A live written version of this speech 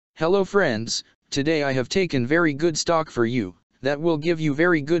Hello friends, today I have taken very good stock for you, that will give you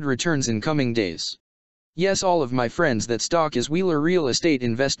very good returns in coming days. Yes, all of my friends, that stock is Wheeler Real Estate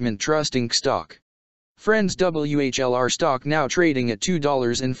Investment Trust Inc. stock. Friends, WHLR stock now trading at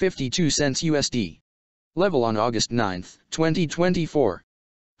 $2.52 USD. Level on August 9, 2024.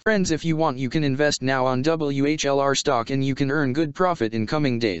 Friends, if you want, you can invest now on WHLR stock and you can earn good profit in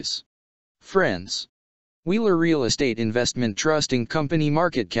coming days. Friends, Wheeler Real Estate Investment Trust Inc. company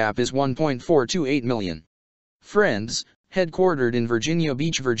market cap is $1.428 million. Friends, headquartered in Virginia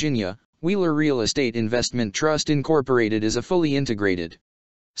Beach, Virginia, Wheeler Real Estate Investment Trust Incorporated is a fully integrated,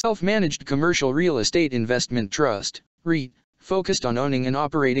 self-managed commercial real estate investment trust, REIT, focused on owning and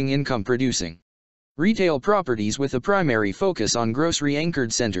operating income-producing retail properties with a primary focus on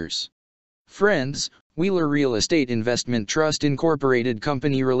grocery-anchored centers. Friends, Wheeler Real Estate Investment Trust Incorporated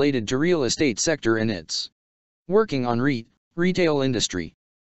company related to real estate sector and its working on REIT, retail industry.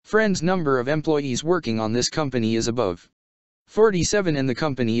 Friends, number of employees working on this company is above 47 and the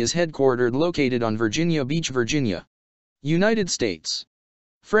company is headquartered located on Virginia Beach, Virginia, United States.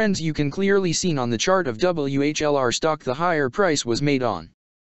 Friends, you can clearly see on the chart of WHLR stock the higher price was made on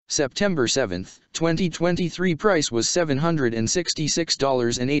September 7, 2023. Price was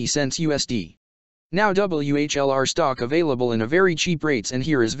 $766.80 USD. Now WHLR stock available in a very cheap rates, and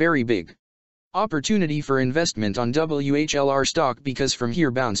here is very big opportunity for investment on WHLR stock because from here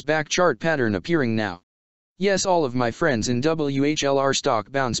bounce back chart pattern appearing now. Yes, all of my friends, in WHLR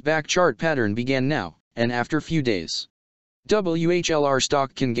stock bounce back chart pattern began now, and after few days, WHLR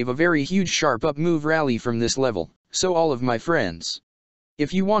stock can give a very huge sharp up move rally from this level. So all of my friends,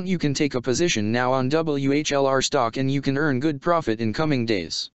 if you want, you can take a position now on WHLR stock and you can earn good profit in coming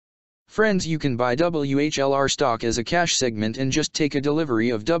days. Friends, you can buy WHLR stock as a cash segment and just take a delivery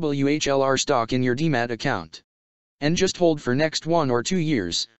of WHLR stock in your demat account. And just hold for next 1 or 2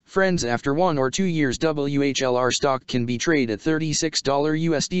 years. Friends, after 1 or 2 years WHLR stock can be traded at $36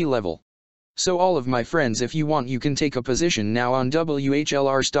 USD level. So all of my friends, if you want, you can take a position now on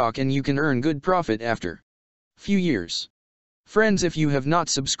WHLR stock and you can earn good profit after few years. Friends, if you have not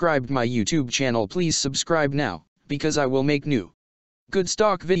subscribed my YouTube channel, please subscribe now, because I will make new good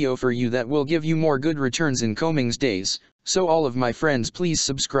stock video for you that will give you more good returns in coming days. So all of my friends, please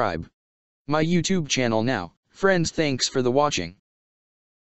subscribe my YouTube channel now. Friends, thanks for the watching.